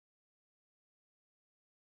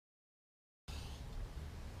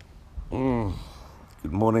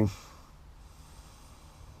Good morning.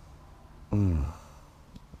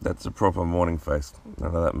 That's a proper morning face.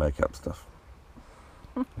 None of that makeup stuff.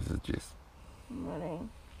 This is just Morning.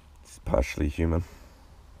 it's partially human.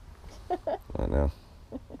 I know.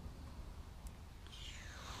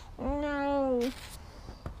 No.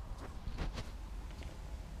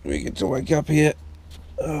 We get to wake up here.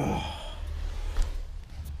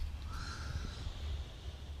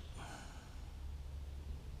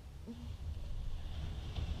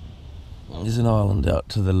 There's an island out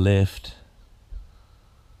to the left,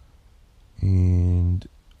 and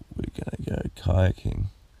we're gonna go kayaking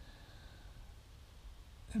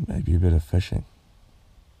and maybe a bit of fishing.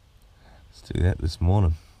 Let's do that this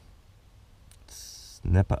morning.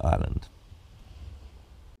 Snapper Island.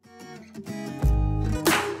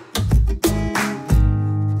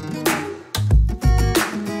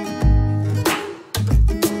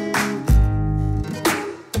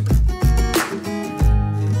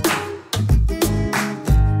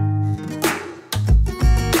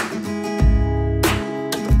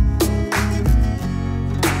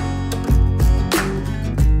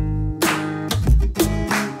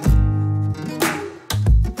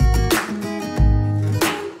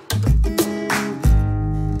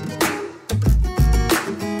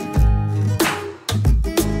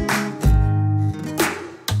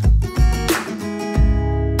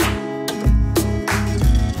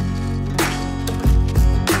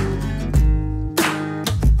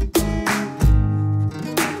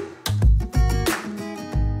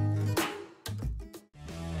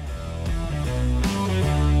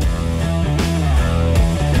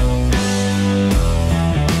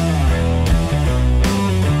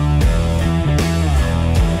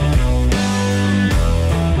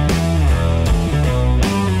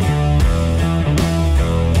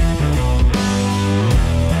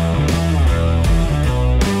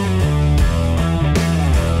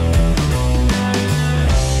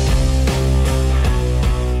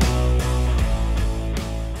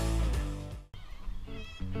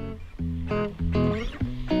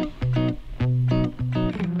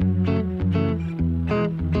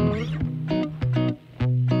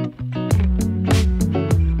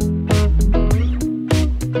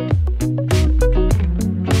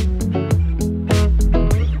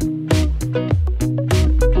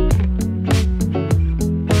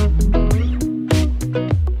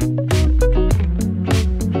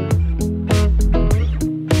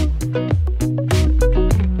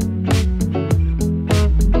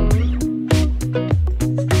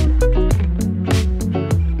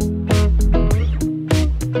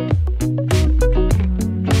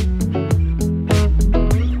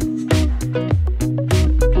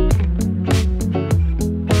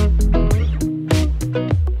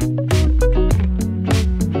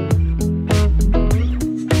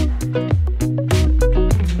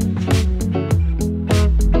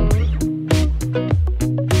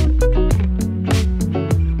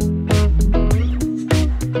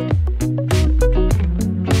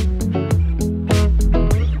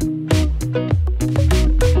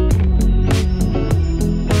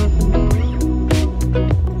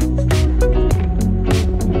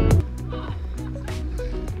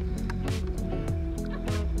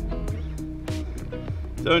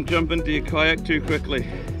 Don't jump into your kayak too quickly.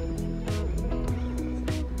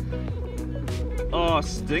 Oh,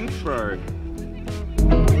 stink throw.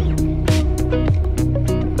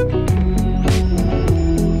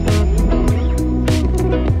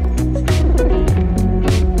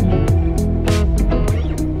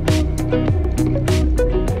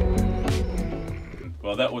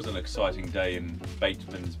 Well, that was an exciting day in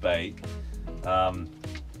Batemans Bay.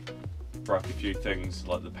 Broke a few things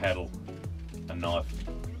like the paddle, a knife,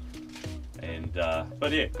 and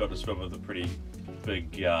but yeah, got to swim with a pretty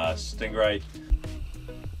big stingray.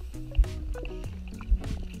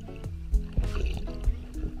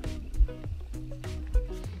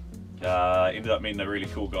 Ended up meeting a really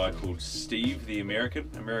cool guy called Steve, the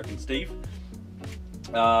American Steve,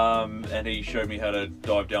 and he showed me how to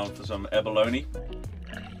dive down for some abalone.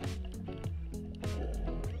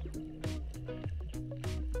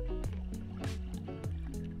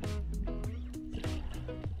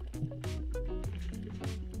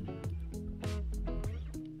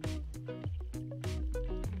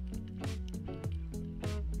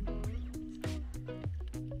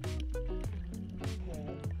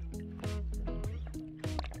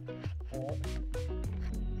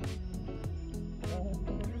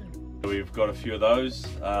 We've got a few of those,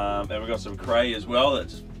 and we've got some cray as well.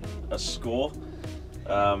 That's a score.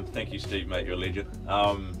 Thank you, Steve, mate, you're a legend.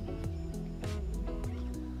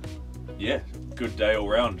 Yeah, good day all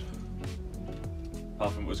round,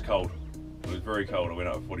 apart from it was cold. It was very cold. I went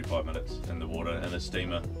out for 45 minutes in the water in a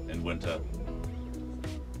steamer in winter.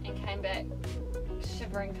 And came back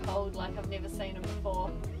shivering cold like I've never seen him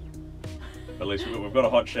before. At least we've got a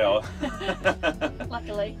hot shower.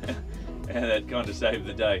 Luckily. And that kind of saved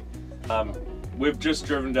the day. We've just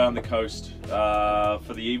driven down the coast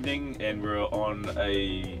for the evening, and we're on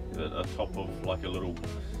a top of like a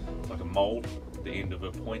mole at the end of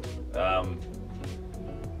a point.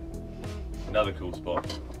 Another cool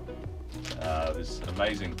spot. There's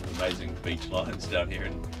amazing beach lines down here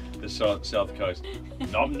in the south coast.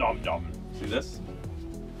 Nom nom nom. See this?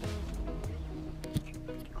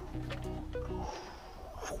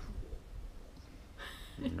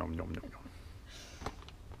 Nom nom nom nom.